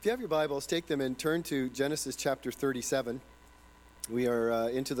If you have your Bibles, take them and turn to Genesis chapter 37. We are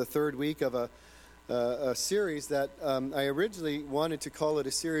into the third week of a series that I originally wanted to call it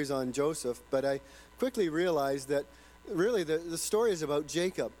a series on Joseph, but I quickly realized that really the story is about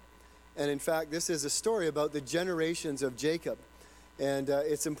Jacob. And in fact, this is a story about the generations of Jacob. And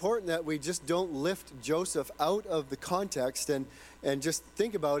it's important that we just don't lift Joseph out of the context and just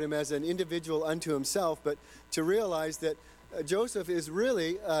think about him as an individual unto himself, but to realize that Joseph is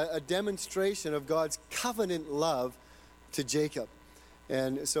really a demonstration of God's covenant love to Jacob.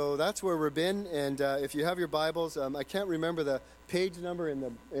 And so that's where we've been. And if you have your Bibles, I can't remember the page number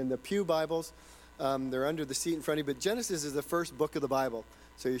in the Pew Bibles. They're under the seat in front of you. But Genesis is the first book of the Bible,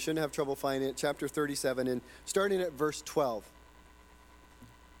 so you shouldn't have trouble finding it. Chapter 37, and starting at verse 12.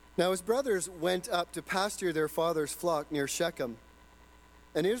 Now his brothers went up to pasture their father's flock near Shechem.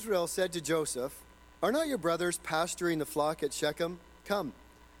 And Israel said to Joseph, "Are not your brothers pasturing the flock at Shechem? Come,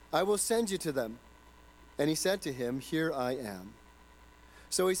 I will send you to them." And he said to him, "Here I am."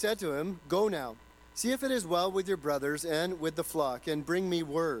 So he said to him, "Go now, see if it is well with your brothers and with the flock, and bring me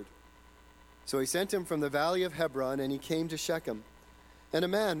word." So he sent him from the valley of Hebron, and he came to Shechem. And a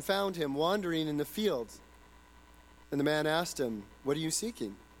man found him wandering in the fields. And the man asked him, "What are you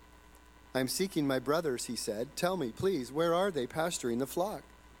seeking?" "I am seeking my brothers," he said. "Tell me, please, where are they pasturing the flock?"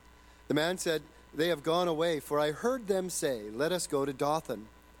 The man said, "They have gone away, for I heard them say, 'Let us go to Dothan.'"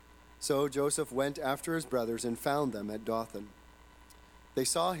 So Joseph went after his brothers and found them at Dothan. They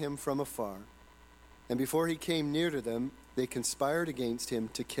saw him from afar, and before he came near to them, they conspired against him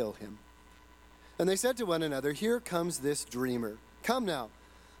to kill him. And they said to one another, "Here comes this dreamer. Come now,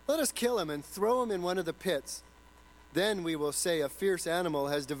 let us kill him and throw him in one of the pits. Then we will say, 'A fierce animal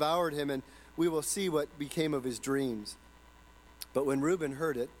has devoured him,' and we will see what became of his dreams." But when Reuben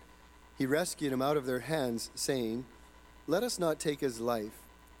heard it, he rescued him out of their hands, saying, "Let us not take his life."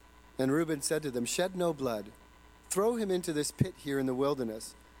 And Reuben said to them, "Shed no blood. Throw him into this pit here in the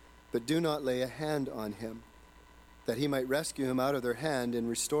wilderness, but do not lay a hand on him, that he might rescue him out of their hand and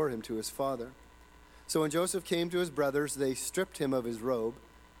restore him to his father." So when Joseph came to his brothers, they stripped him of his robe,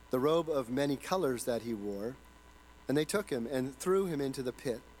 the robe of many colors that he wore, and they took him and threw him into the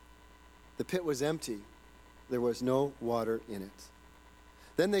pit. The pit was empty. There was no water in it.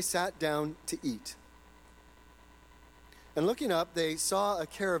 Then they sat down to eat. And looking up, they saw a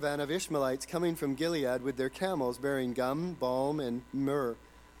caravan of Ishmaelites coming from Gilead with their camels bearing gum, balm, and myrrh,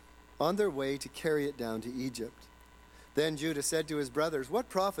 on their way to carry it down to Egypt. Then Judah said to his brothers, "What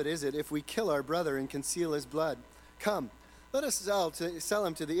profit is it if we kill our brother and conceal his blood? Come, let us sell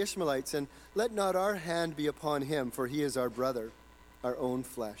him to the Ishmaelites, and let not our hand be upon him, for he is our brother, our own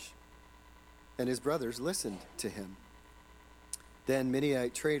flesh." And his brothers listened to him. Then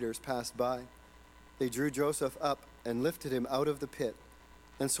Midianite traders passed by. They drew Joseph up and lifted him out of the pit,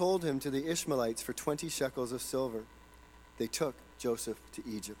 and sold him to the Ishmaelites for 20 shekels of silver. They took Joseph to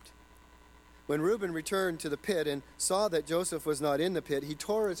Egypt. When Reuben returned to the pit and saw that Joseph was not in the pit, he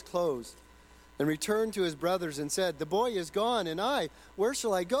tore his clothes and returned to his brothers and said, "The boy is gone, and where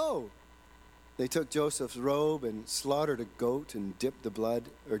shall I go?" They took Joseph's robe and slaughtered a goat and dipped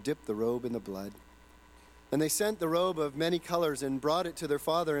the robe in the blood. And they sent the robe of many colors and brought it to their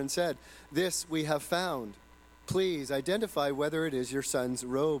father and said, "This we have found. Please identify whether it is your son's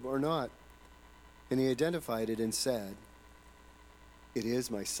robe or not." And he identified it and said, "It is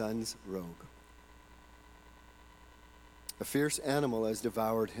my son's robe. A fierce animal has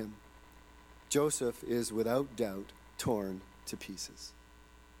devoured him. Joseph is without doubt torn to pieces."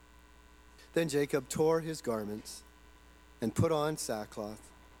 Then Jacob tore his garments and put on sackcloth,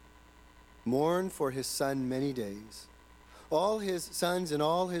 mourned for his son many days. All his sons and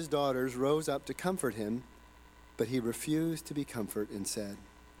all his daughters rose up to comfort him, but he refused to be comforted and said,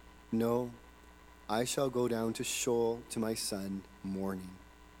 "No, I shall go down to Sheol to my son mourning."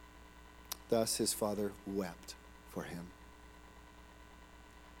 Thus his father wept for him.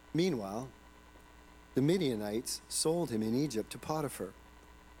 Meanwhile, the Midianites sold him in Egypt to Potiphar,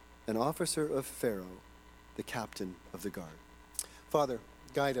 an officer of Pharaoh, the captain of the guard. Father,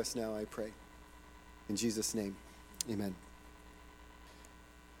 guide us now, I pray. In Jesus' name, amen.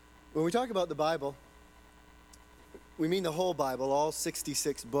 When we talk about the Bible, we mean the whole Bible, all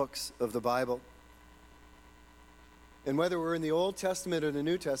 66 books of the Bible. And whether we're in the Old Testament or the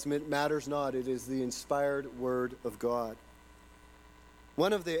New Testament, matters not. It is the inspired Word of God.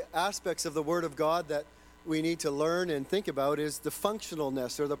 One of the aspects of the Word of God that we need to learn and think about is the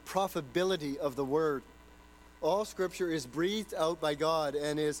functionalness or the profitability of the Word. All Scripture is breathed out by God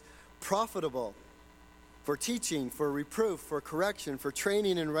and is profitable for teaching, for reproof, for correction, for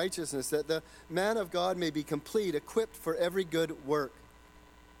training in righteousness, that the man of God may be complete, equipped for every good work.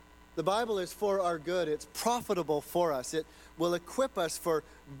 The Bible is for our good. It's profitable for us. It will equip us for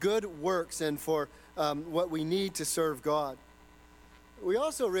good works and for what we need to serve God. We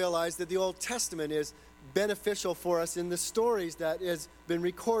also realize that the Old Testament is beneficial for us in the stories that has been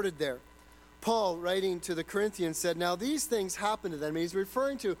recorded there. Paul, writing to the Corinthians, said, now these things happened to them. He's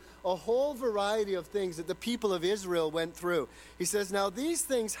referring to a whole variety of things that the people of Israel went through. He says, now these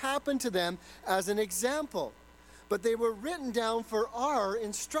things happened to them as an example, but they were written down for our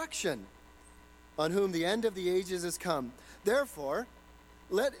instruction, on whom the end of the ages has come. Therefore,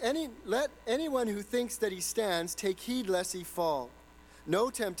 let anyone who thinks that he stands take heed lest he fall. No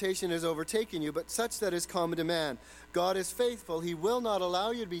temptation has overtaken you, but such that is common to man. God is faithful. He will not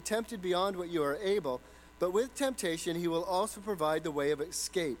allow you to be tempted beyond what you are able, but with temptation he will also provide the way of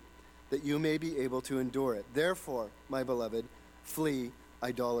escape, that you may be able to endure it. Therefore, my beloved, flee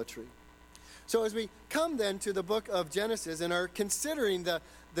idolatry. So as we come then to the book of Genesis and are considering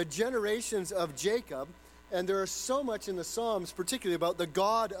the generations of Jacob, and there is so much in the Psalms, particularly about the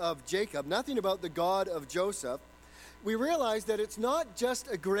God of Jacob, nothing about the God of Joseph, we realize that it's not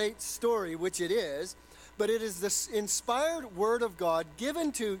just a great story, which it is, but it is the inspired word of God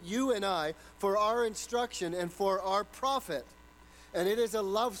given to you and I for our instruction and for our profit. And it is a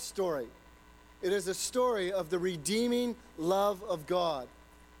love story. It is a story of the redeeming love of God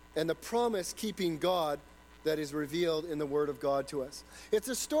and the promise-keeping God that is revealed in the Word of God to us. It's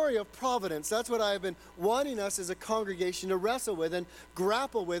a story of providence. That's what I've been wanting us as a congregation to wrestle with and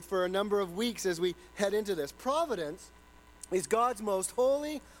grapple with for a number of weeks as we head into this. Providence is God's most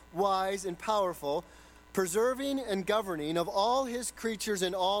holy, wise, and powerful, preserving and governing of all his creatures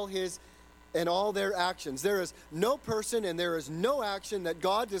and all their actions. There is no person and there is no action that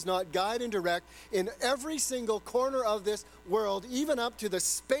God does not guide and direct in every single corner of this world, even up to the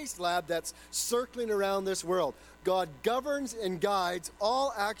space lab that's circling around this world. God governs and guides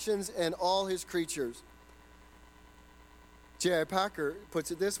all actions and all his creatures. J.I. Packer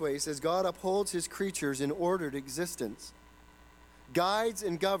puts it this way. He says, God upholds his creatures in ordered existence, guides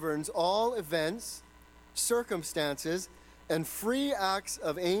and governs all events, circumstances, and free acts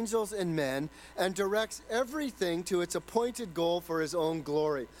of angels and men, and directs everything to its appointed goal for his own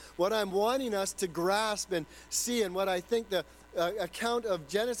glory. What I'm wanting us to grasp and see, and what I think the account of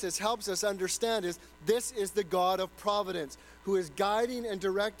Genesis helps us understand, is this is the God of providence, who is guiding and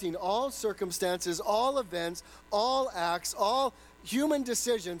directing all circumstances, all events, all acts, all human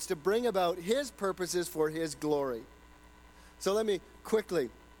decisions to bring about his purposes for his glory. So let me quickly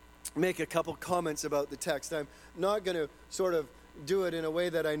make a couple comments about the text. I'm not going to sort of do it in a way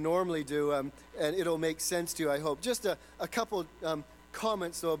that I normally do, and it'll make sense to you, I hope. Just a couple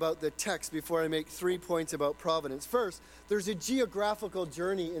comments, though, about the text before I make 3 points about providence. First, there's a geographical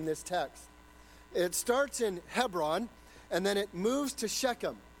journey in this text. It starts in Hebron, and then it moves to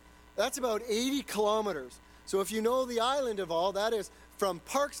Shechem. That's about 80 kilometers. So if you know the island of all, that is from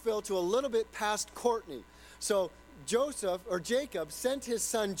Parksville to a little bit past Courtney. So Jacob sent his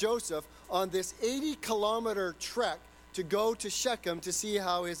son Joseph on this 80-kilometer trek to go to Shechem to see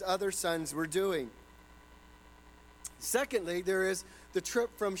how his other sons were doing. Secondly, there is the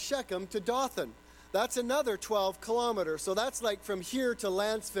trip from Shechem to Dothan. That's another 12 kilometers. So that's like from here to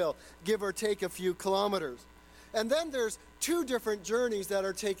Lanceville, give or take a few kilometers. And then there's two different journeys that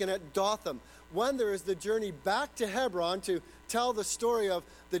are taken at Dothan. One, there is the journey back to Hebron to tell the story of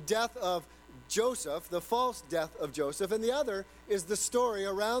the death of Joseph, the false death of Joseph, and the other is the story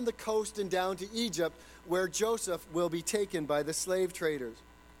around the coast and down to Egypt, where Joseph will be taken by the slave traders.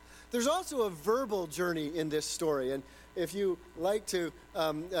 There's also a verbal journey in this story, and if you like to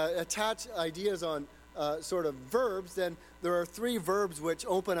attach ideas on sort of verbs, then there are three verbs which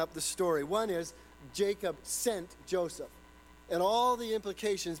open up the story. One is Jacob sent Joseph, and all the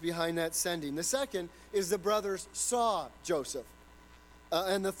implications behind that sending. The second is the brothers saw Joseph.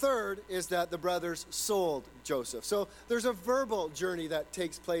 And the third is that the brothers sold Joseph. So there's a verbal journey that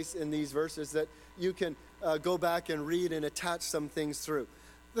takes place in these verses that you can go back and read and attach some things through.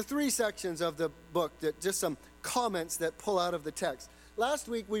 The three sections of the book, that just some comments that pull out of the text. Last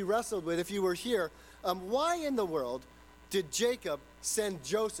week we wrestled with, if you were here, why in the world did Jacob send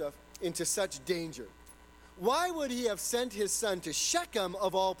Joseph into such danger? Why would he have sent his son to Shechem,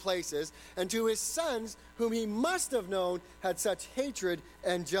 of all places, and to his sons, whom he must have known had such hatred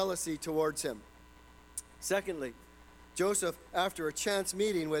and jealousy towards him? Secondly, Joseph, after a chance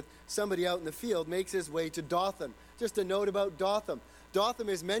meeting with somebody out in the field, makes his way to Dothan. Just a note about Dothan. Dothan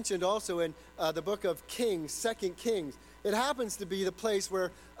is mentioned also in the book of Kings, 2 Kings. It happens to be the place where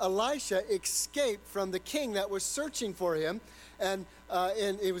Elisha escaped from the king that was searching for him, and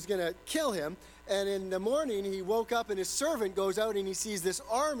he was going to kill him. And in the morning, he woke up and his servant goes out and he sees this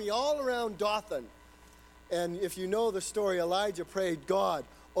army all around Dothan. And if you know the story, Elijah prayed, God,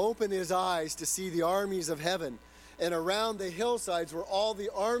 open his eyes to see the armies of heaven. And around the hillsides were all the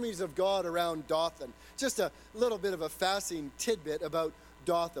armies of God around Dothan. Just a little bit of a fascinating tidbit about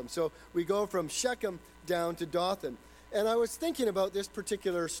Dothan. So we go from Shechem down to Dothan. And I was thinking about this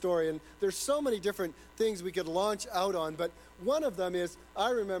particular story, and there's so many different things we could launch out on, but one of them is,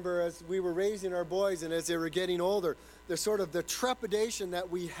 I remember as we were raising our boys and as they were getting older, the trepidation that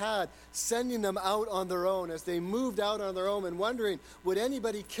we had sending them out on their own, as they moved out on their own and wondering, would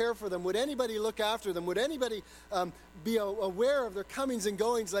anybody care for them? Would anybody look after them? Would anybody be aware of their comings and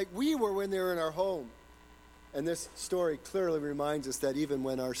goings like we were when they were in our home? And this story clearly reminds us that even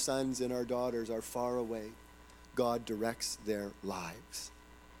when our sons and our daughters are far away, God directs their lives.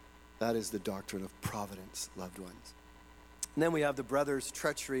 That is the doctrine of providence, loved ones. And then we have the brothers'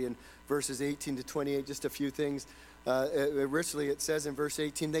 treachery in verses 18 to 28, just a few things. Originally it says in verse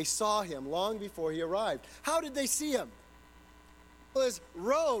 18, they saw him long before he arrived. How did they see him? Well, his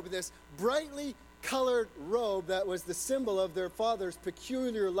robe, this brightly colored robe that was the symbol of their father's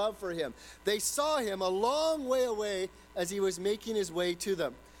peculiar love for him. They saw him a long way away as he was making his way to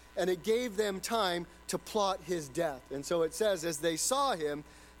them. And it gave them time to plot his death. And so it says, as they saw him,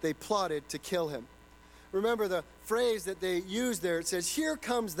 they plotted to kill him. Remember the phrase that they used there. It says, here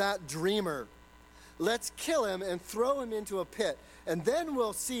comes that dreamer. Let's kill him and throw him into a pit, and then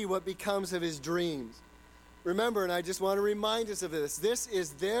we'll see what becomes of his dreams. Remember, and I just want to remind us of this, this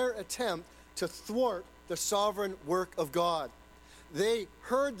is their attempt to thwart the sovereign work of God. They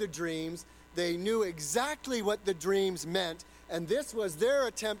heard the dreams. They knew exactly what the dreams meant. And this was their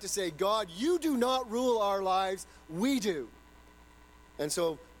attempt to say, God, you do not rule our lives, we do. And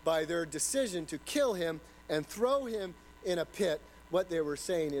so by their decision to kill him and throw him in a pit, what they were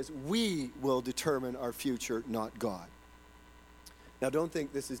saying is, we will determine our future, not God. Now don't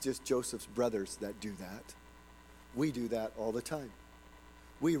think this is just Joseph's brothers that do that. We do that all the time.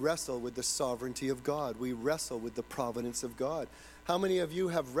 We wrestle with the sovereignty of God. We wrestle with the providence of God. How many of you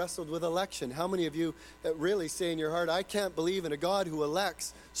have wrestled with election? How many of you really say in your heart, I can't believe in a God who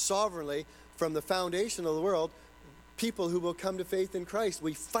elects sovereignly from the foundation of the world people who will come to faith in Christ?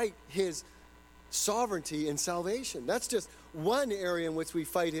 We fight his sovereignty in salvation. That's just one area in which we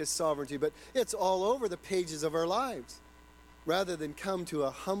fight his sovereignty, but it's all over the pages of our lives. Rather than come to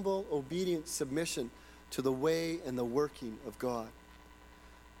a humble, obedient submission to the way and the working of God.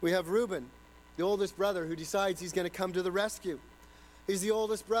 We have Reuben, the oldest brother, who decides he's going to come to the rescue. He's the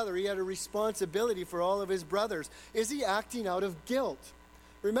oldest brother. He had a responsibility for all of his brothers. Is he acting out of guilt?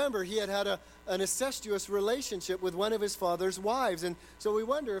 Remember, he had an incestuous relationship with one of his father's wives. And so we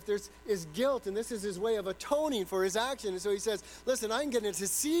wonder if is guilt, and this is his way of atoning for his action. And so he says, listen, I'm going to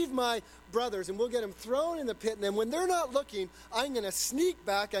deceive my brothers, and we'll get them thrown in the pit. And then when they're not looking, I'm going to sneak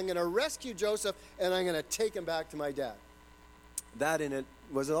back, I'm going to rescue Joseph, and I'm going to take him back to my dad. That in it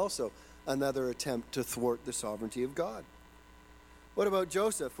was also another attempt to thwart the sovereignty of God. What about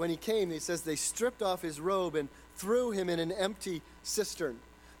Joseph? When he came, he says they stripped off his robe and threw him in an empty cistern.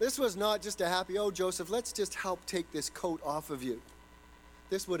 This was not just a happy, oh, Joseph, let's just help take this coat off of you.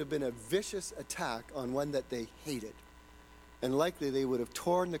 This would have been a vicious attack on one that they hated. And likely they would have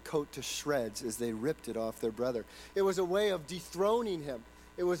torn the coat to shreds as they ripped it off their brother. It was a way of dethroning him.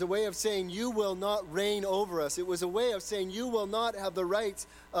 It was a way of saying, you will not reign over us. It was a way of saying, you will not have the rights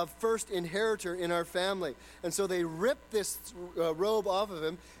of first inheritor in our family. And so they ripped this robe off of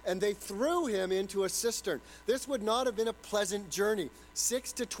him, and they threw him into a cistern. This would not have been a pleasant journey.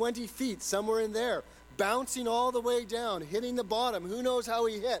 6 to 20 feet, somewhere in there, bouncing all the way down, hitting the bottom. Who knows how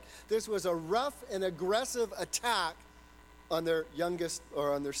he hit? This was a rough and aggressive attack on their youngest,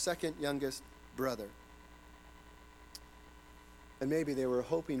 or on their second youngest brother. And maybe they were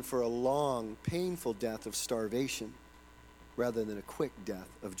hoping for a long, painful death of starvation rather than a quick death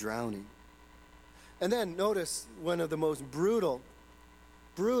of drowning. And then notice one of the most brutal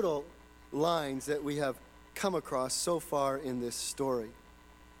lines that we have come across so far in this story.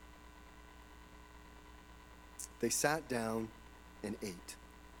 They sat down and ate.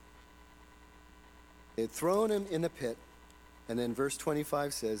 They had thrown him in the pit, and then verse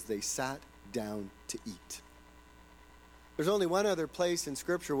 25 says they sat down to eat. There's only one other place in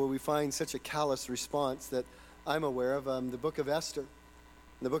Scripture where we find such a callous response that I'm aware of, the book of Esther.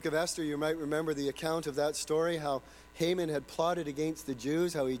 In the book of Esther, you might remember the account of that story, how Haman had plotted against the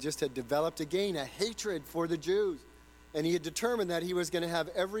Jews, how he just had developed again a hatred for the Jews. And he had determined that he was going to have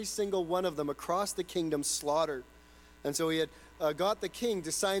every single one of them across the kingdom slaughtered. And so he had got the king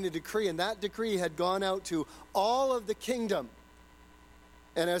to sign a decree, and that decree had gone out to all of the kingdom.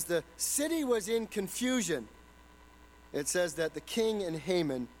 And as the city was in confusion, it says that the king and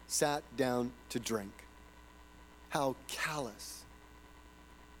Haman sat down to drink. How callous,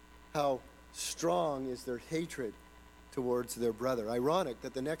 how strong is their hatred towards their brother. Ironic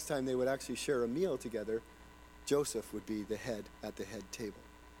that the next time they would actually share a meal together, Joseph would be the head at the head table.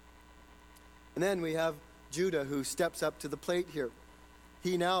 And then we have Judah, who steps up to the plate here.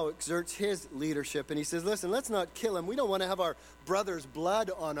 He now exerts his leadership, and he says, listen, let's not kill him. We don't want to have our brother's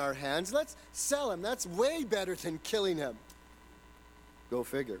blood on our hands. Let's sell him. That's way better than killing him. Go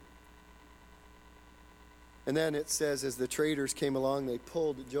figure. And then it says, as the traders came along, they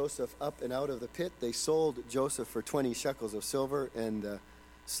pulled Joseph up and out of the pit. They sold Joseph for 20 shekels of silver, and the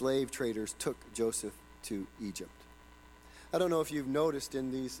slave traders took Joseph to Egypt. I don't know if you've noticed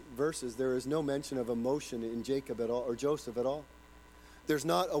in these verses, there is no mention of emotion in Jacob at all, or Joseph at all. There's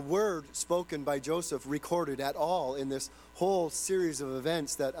not a word spoken by Joseph recorded at all in this whole series of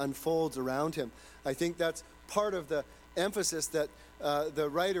events that unfolds around him. I think that's part of the emphasis that the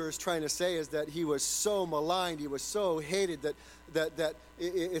writer is trying to say, is that he was so maligned, he was so hated, that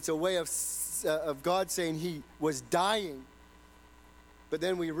it's a way of God saying he was dying. But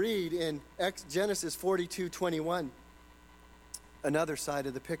then we read in Genesis 42:21, another side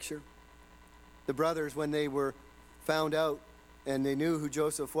of the picture. The brothers, when they were found out and they knew who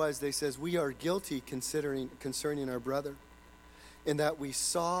Joseph was, they says, we are guilty concerning our brother, in that we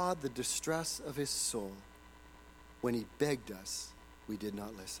saw the distress of his soul. When he begged us, we did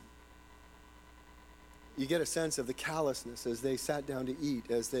not listen. You get a sense of the callousness as they sat down to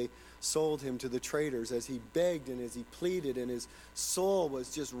eat, as they sold him to the traders, as he begged and as he pleaded, and his soul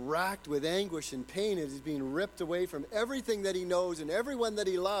was just racked with anguish and pain as he's being ripped away from everything that he knows and everyone that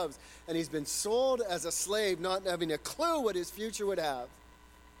he loves, and he's been sold as a slave, not having a clue what his future would have.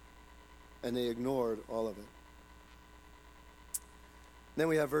 And they ignored all of it. Then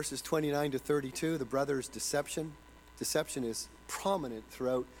we have verses 29 to 32, the brothers' deception. Deception is prominent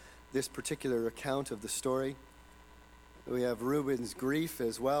throughout this particular account of the story. We have Reuben's grief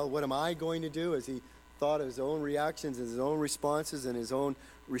as well. What am I going to do? As he thought of his own reactions and his own responses and his own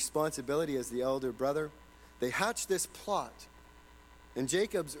responsibility as the elder brother. They hatch this plot. And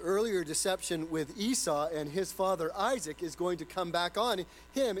Jacob's earlier deception with Esau and his father Isaac is going to come back on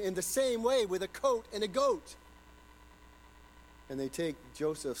him in the same way, with a coat and a goat. And they take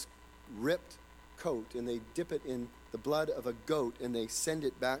Joseph's ripped coat and they dip it in the blood of a goat and they send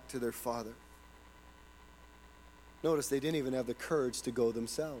it back to their father. Notice they didn't even have the courage to go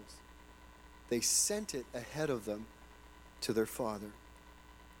themselves. They sent it ahead of them to their father.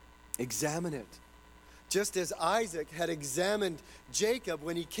 Examine it. Just as Isaac had examined Jacob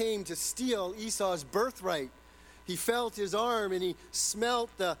when he came to steal Esau's birthright. He felt his arm and he smelt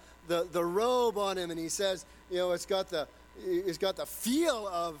the robe on him, and he says, it's got the feel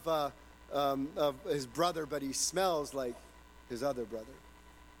of his brother, but he smells like his other brother.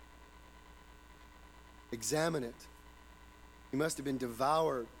 Examine it. He must have been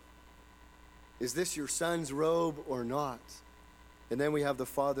devoured. Is this your son's robe or not? And then we have the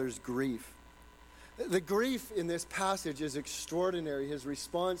father's grief. The grief in this passage is extraordinary. His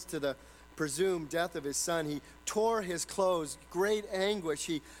response to the presumed death of his son. He tore his clothes, great anguish.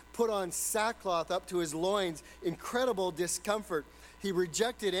 He put on sackcloth up to his loins, incredible discomfort. He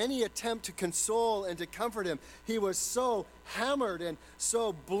rejected any attempt to console and to comfort him. He was so hammered and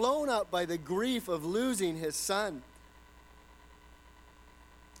so blown up by the grief of losing his son.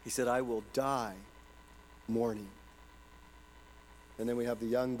 He said, I will die mourning. And then we have the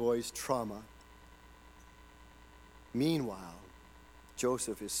young boy's trauma. Meanwhile,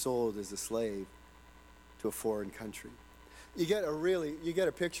 Joseph is sold as a slave to a foreign country. You get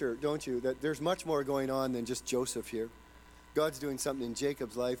a picture, don't you, that there's much more going on than just Joseph here. God's doing something in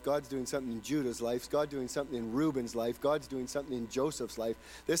Jacob's life. God's doing something in Judah's life. God's doing something in Reuben's life. God's doing something in Joseph's life.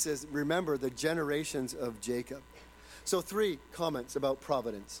 This is, remember, the generations of Jacob. So 3 comments about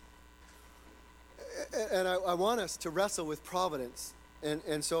providence. And I want us to wrestle with providence.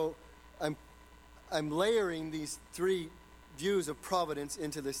 And so I'm layering these 3 views of providence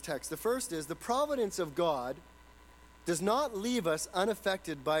into this text. The first is the providence of God does not leave us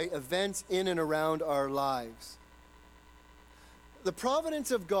unaffected by events in and around our lives. The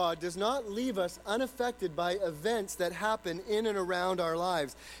providence of God does not leave us unaffected by events that happen in and around our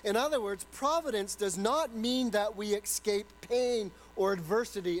lives. In other words, providence does not mean that we escape pain or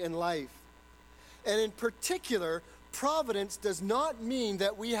adversity in life. And in particular, providence does not mean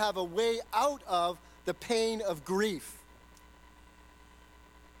that we have a way out of the pain of grief.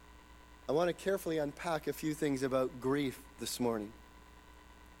 I want to carefully unpack a few things about grief this morning.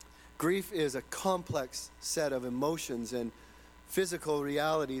 Grief is a complex set of emotions and physical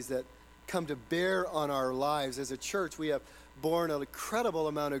realities that come to bear on our lives. As a church, we have borne an incredible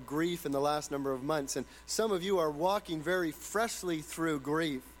amount of grief in the last number of months, and some of you are walking very freshly through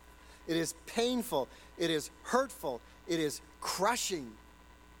grief. It is painful, it is hurtful, it is crushing.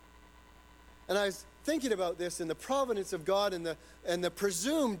 And I was thinking about this in the providence of God and the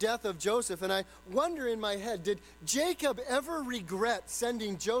presumed death of Joseph, and I wonder in my head, did Jacob ever regret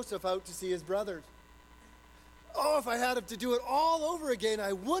sending Joseph out to see his brothers? Oh, if I had to do it all over again,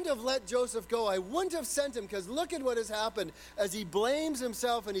 I wouldn't have let Joseph go. I wouldn't have sent him, because look at what has happened as he blames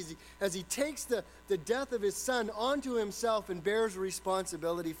himself and as he takes the death of his son onto himself and bears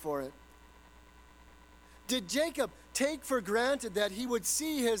responsibility for it. Did Jacob take for granted that he would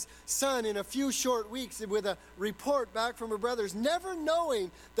see his son in a few short weeks with a report back from her brothers, never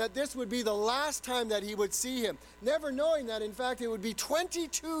knowing that this would be the last time that he would see him, never knowing that, in fact, it would be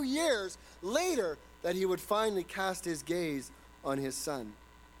 22 years later that he would finally cast his gaze on his son?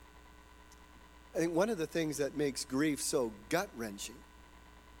 I think one of the things that makes grief so gut-wrenching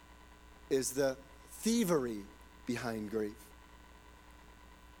is the thievery behind grief.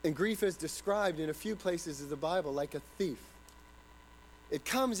 And grief is described in a few places of the Bible like a thief. It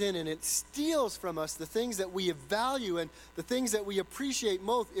comes in and it steals from us the things that we value and the things that we appreciate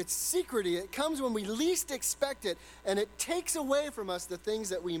most. It's secrecy. It comes when we least expect it, and it takes away from us the things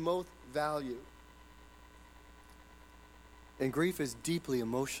that we most value. And grief is deeply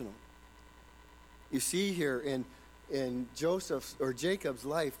emotional. You see here in Joseph's or Jacob's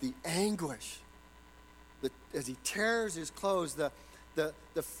life the anguish, as he tears his clothes, the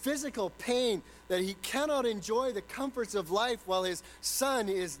physical pain that he cannot enjoy the comforts of life while his son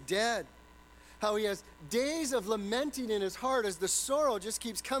is dead. How he has days of lamenting in his heart as the sorrow just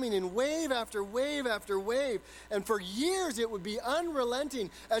keeps coming in wave after wave after wave. And for years it would be unrelenting.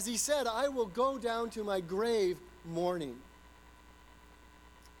 As he said, I will go down to my grave mourning.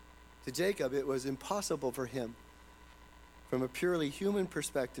 To Jacob, it was impossible for him, from a purely human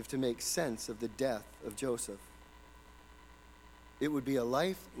perspective, to make sense of the death of Joseph. It would be a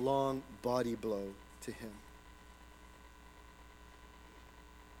lifelong body blow to him.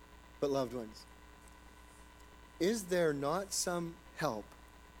 But loved ones, is there not some help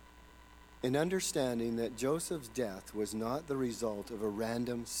in understanding that Joseph's death was not the result of a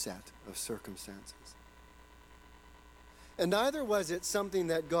random set of circumstances? And neither was it something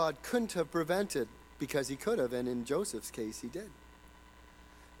that God couldn't have prevented, because he could have, and in Joseph's case, he did.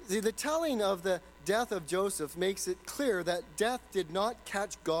 See, the telling of the death of Joseph makes it clear that death did not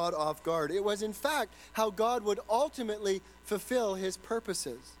catch God off guard. It was, in fact, how God would ultimately fulfill his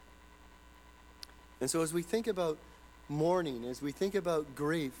purposes. And so as we think about mourning, as we think about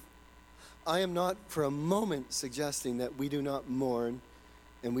grief, I am not for a moment suggesting that we do not mourn,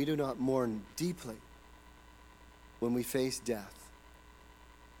 and we do not mourn deeply when we face death.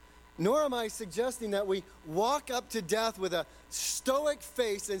 Nor am I suggesting that we walk up to death with a stoic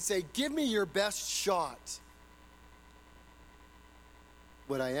face and say, give me your best shot.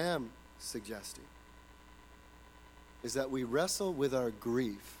 What I am suggesting is that we wrestle with our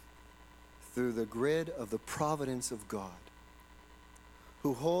grief through the grid of the providence of God,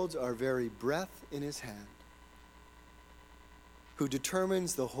 who holds our very breath in his hand, who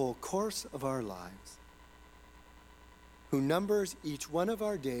determines the whole course of our lives, who numbers each one of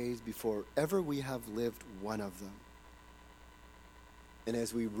our days before ever we have lived one of them. And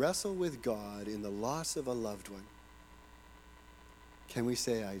as we wrestle with God in the loss of a loved one, can we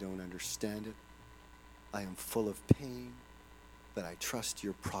say, I don't understand it, I am full of pain, but I trust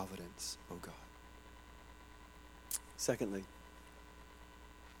your providence, O God. Secondly,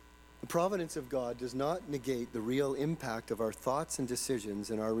 the providence of God does not negate the real impact of our thoughts and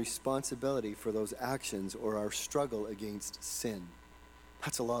decisions and our responsibility for those actions or our struggle against sin.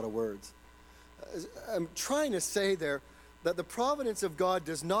 That's a lot of words. I'm trying to say there that the providence of God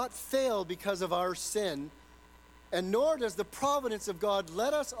does not fail because of our sin, and nor does the providence of God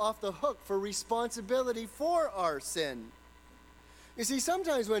let us off the hook for responsibility for our sin. You see,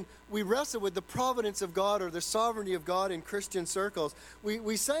 sometimes when we wrestle with the providence of God or the sovereignty of God in Christian circles,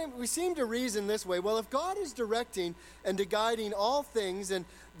 we seem to reason this way: well, if God is directing and guiding all things, and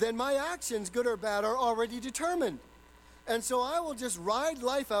then my actions, good or bad, are already determined. And so I will just ride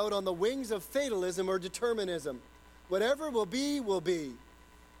life out on the wings of fatalism or determinism. Whatever will be, will be.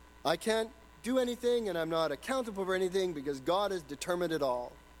 I can't do anything, and I'm not accountable for anything because God has determined it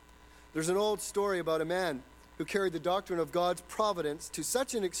all. There's an old story about a man who carried the doctrine of God's providence to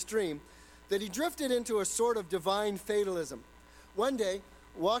such an extreme that he drifted into a sort of divine fatalism. One day,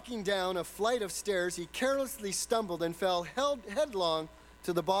 walking down a flight of stairs, he carelessly stumbled and fell headlong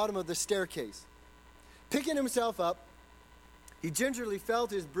to the bottom of the staircase. Picking himself up, He gingerly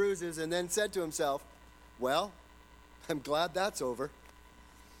felt his bruises and then said to himself, "Well, I'm glad that's over."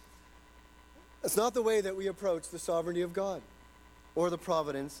 That's not the way that we approach the sovereignty of God or the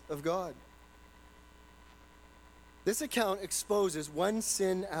providence of God. This account exposes one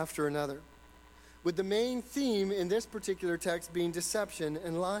sin after another, with the main theme in this particular text being deception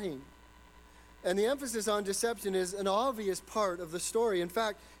and lying. And the emphasis on deception is an obvious part of the story. In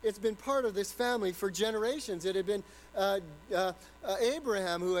fact, it's been part of this family for generations. It had been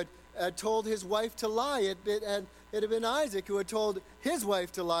Abraham who had told his wife to lie. It had been Isaac who had told his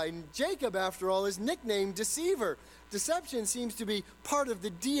wife to lie. And Jacob, after all, is nicknamed Deceiver. Deception seems to be part of the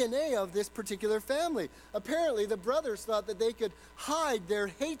DNA of this particular family. Apparently, the brothers thought that they could hide their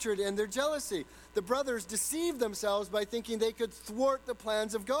hatred and their jealousy. The brothers deceived themselves by thinking they could thwart the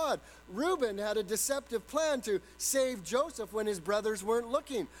plans of God. Reuben had a deceptive plan to save Joseph when his brothers weren't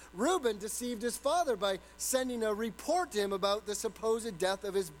looking. Reuben deceived his father by sending a report to him about the supposed death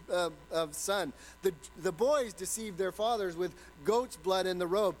of his son. The boys deceived their fathers with goat's blood in the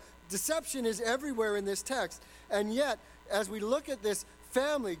robe. Deception is everywhere in this text. And yet, as we look at this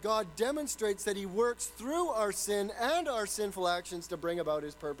family, God demonstrates that he works through our sin and our sinful actions to bring about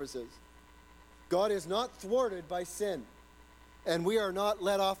his purposes. God is not thwarted by sin, and we are not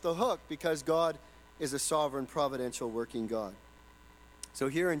let off the hook because God is a sovereign, providential, working God. So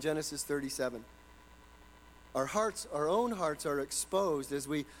here in Genesis 37, our own hearts are exposed as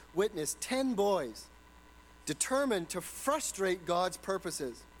we witness 10 boys determined to frustrate God's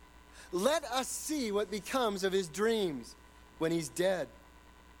purposes. Let us see what becomes of his dreams when he's dead.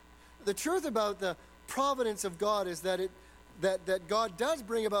 The truth about the providence of God is that God does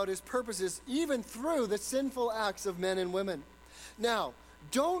bring about his purposes even through the sinful acts of men and women. Now,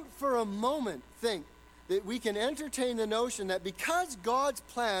 don't for a moment think that we can entertain the notion that because God's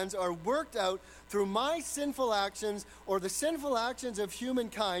plans are worked out through my sinful actions or the sinful actions of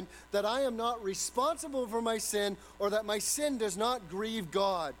humankind, that I am not responsible for my sin, or that my sin does not grieve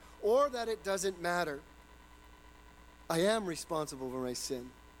God, or that it doesn't matter. I am responsible for my sin,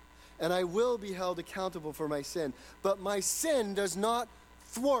 and I will be held accountable for my sin. But my sin does not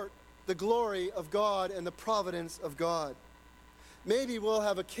thwart the glory of God and the providence of God. Maybe we'll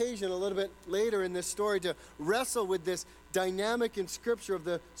have occasion a little bit later in this story to wrestle with this dynamic in Scripture of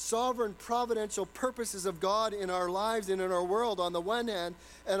the sovereign providential purposes of God in our lives and in our world on the one hand,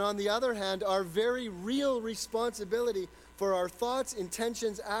 and on the other hand, our very real responsibility for our thoughts,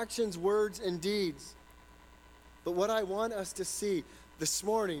 intentions, actions, words, and deeds. But what I want us to see this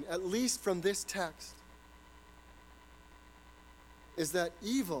morning, at least from this text, is that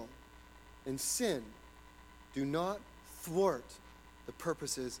evil and sin do not thwart the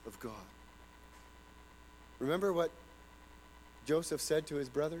purposes of God. Remember what Joseph said to his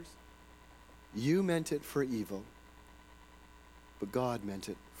brothers? You meant it for evil, but God meant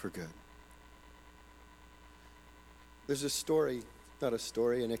it for good. There's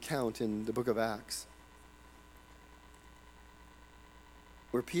an account in the book of Acts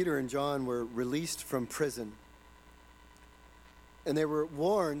where Peter and John were released from prison. And they were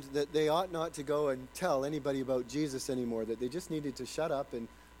warned that they ought not to go and tell anybody about Jesus anymore, that they just needed to shut up and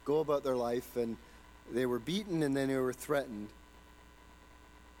go about their life. And they were beaten, and then they were threatened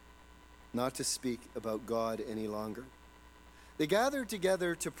not to speak about God any longer. They gathered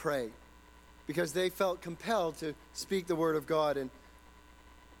together to pray because they felt compelled to speak the word of God. And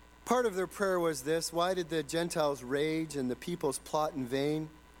part of their prayer was this: why did the Gentiles rage and the peoples plot in vain?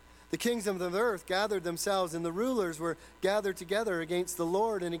 The kings of the earth gathered themselves, and the rulers were gathered together against the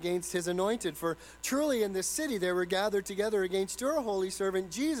Lord and against his anointed. For truly in this city they were gathered together against your holy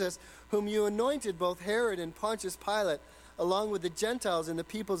servant Jesus, whom you anointed, both Herod and Pontius Pilate, along with the Gentiles and the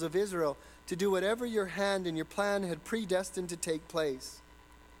peoples of Israel, to do whatever your hand and your plan had predestined to take place.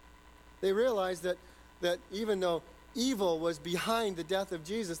 They realized that even though evil was behind the death of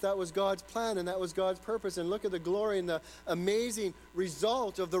Jesus, that was God's plan and that was God's purpose. And look at the glory and the amazing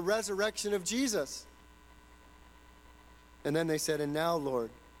result of the resurrection of Jesus. And then they said, and now,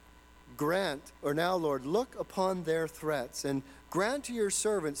 Lord, look upon their threats and grant to your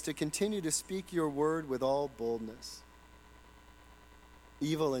servants to continue to speak your word with all boldness.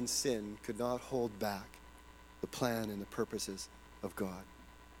 Evil and sin could not hold back the plan and the purposes of God.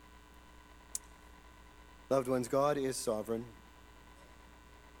 Loved ones, God is sovereign.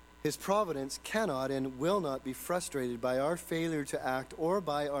 His providence cannot and will not be frustrated by our failure to act or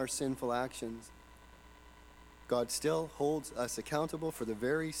by our sinful actions. God still holds us accountable for the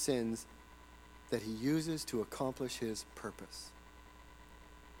very sins that he uses to accomplish his purpose.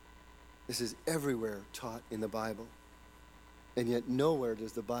 This is everywhere taught in the Bible, and yet nowhere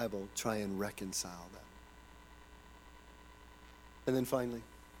does the Bible try and reconcile them. And then finally,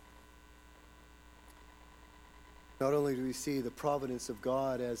 not only do we see the providence of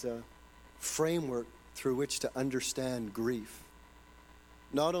God as a framework through which to understand grief,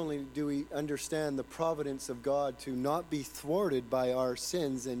 not only do we understand the providence of God to not be thwarted by our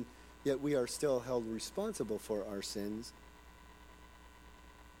sins, and yet we are still held responsible for our sins,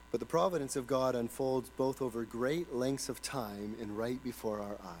 but the providence of God unfolds both over great lengths of time and right before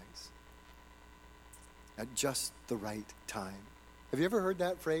our eyes, at just the right time. Have you ever heard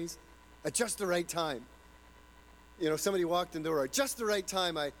that phrase? At just the right time. You know, somebody walked in the door, at just the right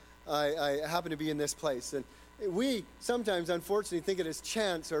time I happen to be in this place. And we sometimes, unfortunately, think it is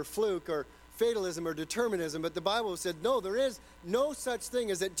chance or fluke or fatalism or determinism, but the Bible said, no, there is no such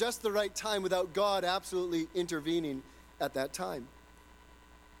thing as at just the right time without God absolutely intervening at that time.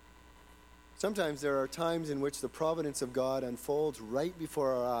 Sometimes there are times in which the providence of God unfolds right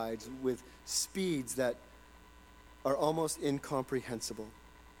before our eyes with speeds that are almost incomprehensible.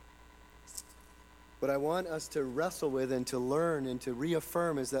 What I want us to wrestle with and to learn and to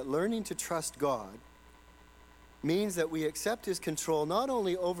reaffirm is that learning to trust God means that we accept His control not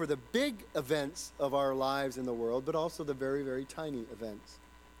only over the big events of our lives in the world, but also the very, very tiny events.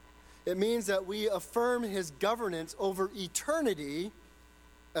 It means that we affirm His governance over eternity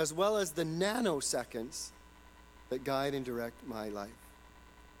as well as the nanoseconds that guide and direct my life.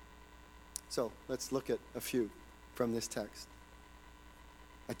 So let's look at a few from this text.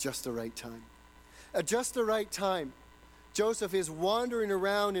 At just the right time. At just the right time, Joseph is wandering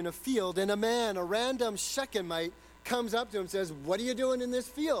around in a field, and a man, a random Shechemite, comes up to him and says, "What are you doing in this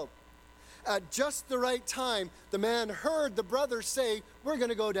field?" At just the right time, the man heard the brothers say, "We're going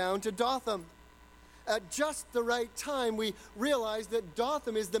to go down to Dothan." At just the right time, we realize that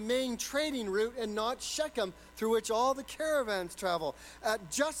Dothan is the main trading route and not Shechem, through which all the caravans travel.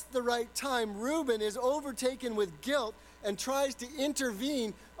 At just the right time, Reuben is overtaken with guilt and tries to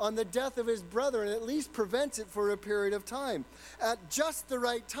intervene on the death of his brother and at least prevents it for a period of time. At just the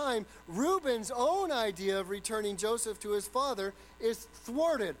right time, Reuben's own idea of returning Joseph to his father is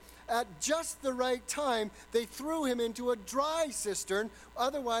thwarted. At just the right time, they threw him into a dry cistern,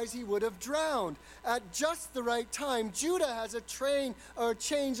 otherwise he would have drowned. At just the right time, Judah has a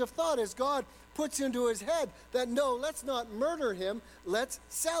change of thought as God puts into his head that no, let's not murder him, let's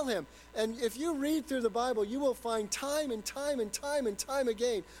sell him. And if you read through the Bible, you will find time and time and time and time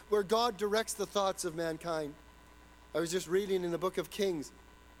again where God directs the thoughts of mankind. I was just reading in the book of Kings,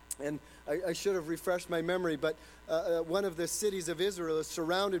 and I should have refreshed my memory, but one of the cities of Israel is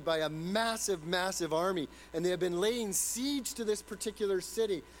surrounded by a massive, massive army, and they have been laying siege to this particular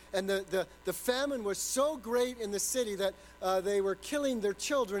city. And the famine was so great in the city that they were killing their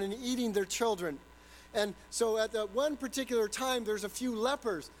children and eating their children. And so at that one particular time, there's a few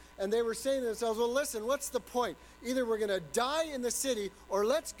lepers, and they were saying to themselves, well, listen, what's the point? Either we're going to die in the city, or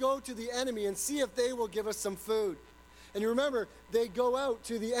let's go to the enemy and see if they will give us some food. And you remember, they go out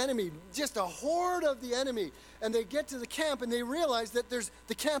to the enemy, just a horde of the enemy, and they get to the camp and they realize that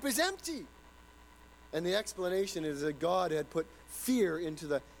the camp is empty. And the explanation is that God had put fear into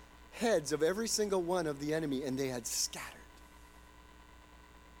the heads of every single one of the enemy, and they had scattered.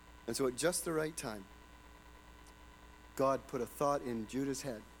 And so at just the right time, God put a thought in Judah's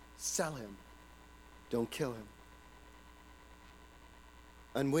head: sell him, don't kill him.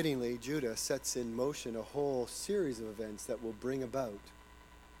 Unwittingly, Judah sets in motion a whole series of events that will bring about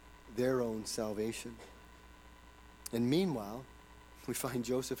their own salvation. And meanwhile, we find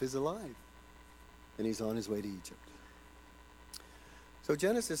Joseph is alive, and he's on his way to Egypt. So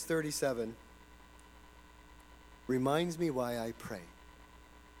Genesis 37 reminds me why I pray.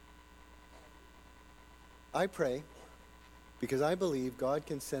 I pray because I believe God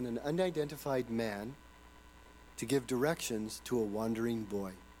can send an unidentified man to give directions to a wandering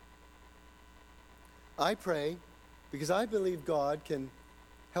boy. I pray because I believe God can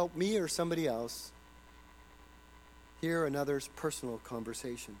help me or somebody else hear another's personal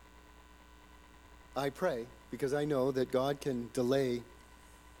conversation. I pray because I know that God can delay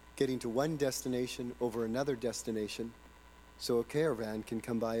getting to one destination over another destination so a caravan can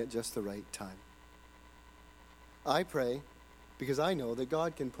come by at just the right time. I pray because I know that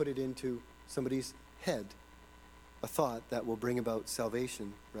God can put it into somebody's head, a thought that will bring about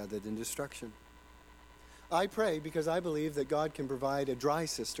salvation rather than destruction. I pray because I believe that God can provide a dry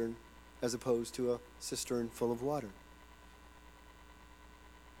cistern as opposed to a cistern full of water.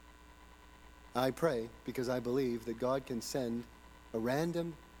 I pray because I believe that God can send a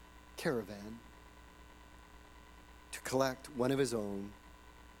random caravan to collect one of his own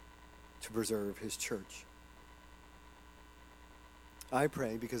to preserve his church. I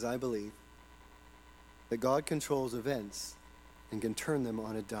pray because I believe that God controls events and can turn them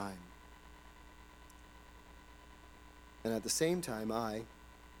on a dime. And at the same time, I,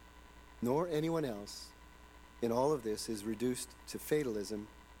 nor anyone else in all of this is reduced to fatalism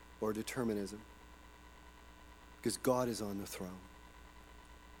or determinism. Because God is on the throne.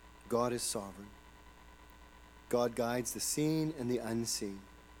 God is sovereign. God guides the seen and the unseen.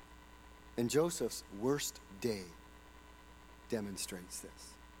 And Joseph's worst day demonstrates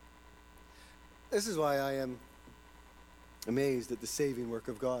this. This is why I am amazed at the saving work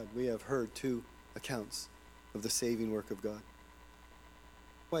of God. We have heard two accounts of the saving work of God.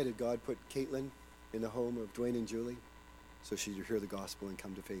 Why did God put Caitlin in the home of Dwayne and Julie? So she'd hear the gospel and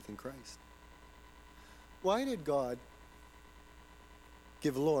come to faith in Christ. Why did God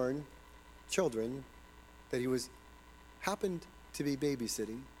give Lauren children that he happened to be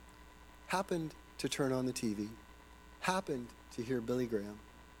babysitting, happened to turn on the TV, happened to hear Billy Graham,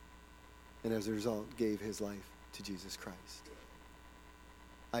 and as a result gave his life to Jesus Christ?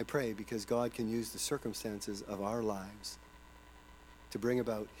 I pray because God can use the circumstances of our lives to bring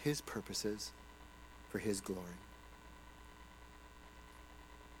about his purposes for his glory.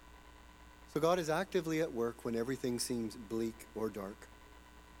 So God is actively at work when everything seems bleak or dark.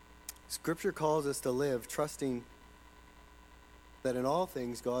 Scripture calls us to live trusting that in all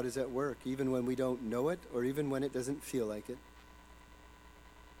things God is at work, even when we don't know it or even when it doesn't feel like it.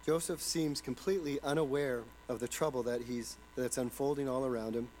 Joseph seems completely unaware of the trouble that's unfolding all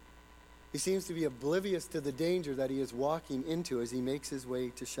around him. He seems to be oblivious to the danger that he is walking into as he makes his way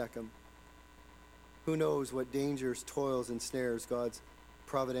to Shechem. Who knows what dangers, toils, and snares God's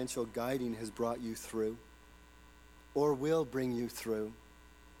providential guiding has brought you through or will bring you through?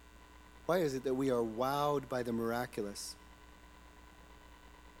 Why is it that we are wowed by the miraculous?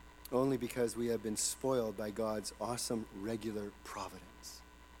 Only because we have been spoiled by God's awesome regular providence.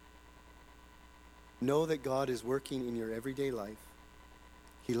 Know that God is working in your everyday life.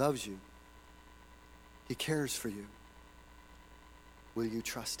 He loves you. He cares for you. Will you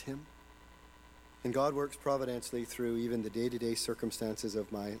trust him? And God works providentially through even the day-to-day circumstances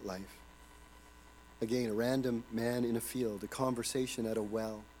of my life. Again, a random man in a field, a conversation at a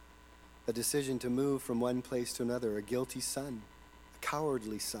well, a decision to move from one place to another, a guilty son, a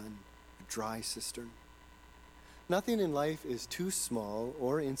cowardly son, a dry cistern. Nothing in life is too small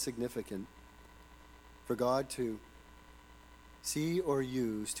or insignificant for God to see or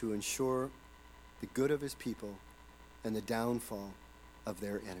use to ensure the good of his people and the downfall of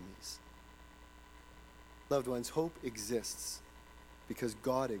their enemies. Loved ones, hope exists because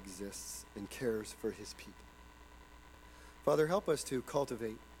God exists and cares for his people. Father, help us to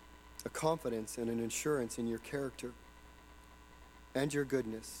cultivate a confidence and an assurance in your character and your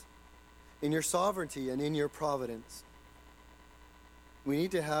goodness, in your sovereignty and in your providence. We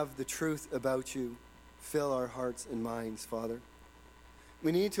need to have the truth about you fill our hearts and minds, Father.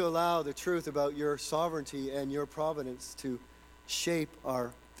 We need to allow the truth about your sovereignty and your providence to shape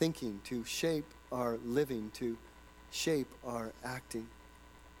our thinking, to shape our living, to shape our acting.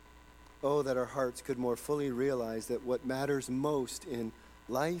 Oh, that our hearts could more fully realize that what matters most in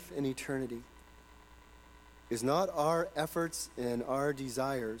life and eternity is not our efforts and our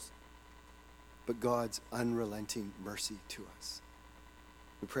desires, but God's unrelenting mercy to us.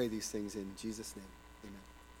 We pray these things in Jesus' name. Amen.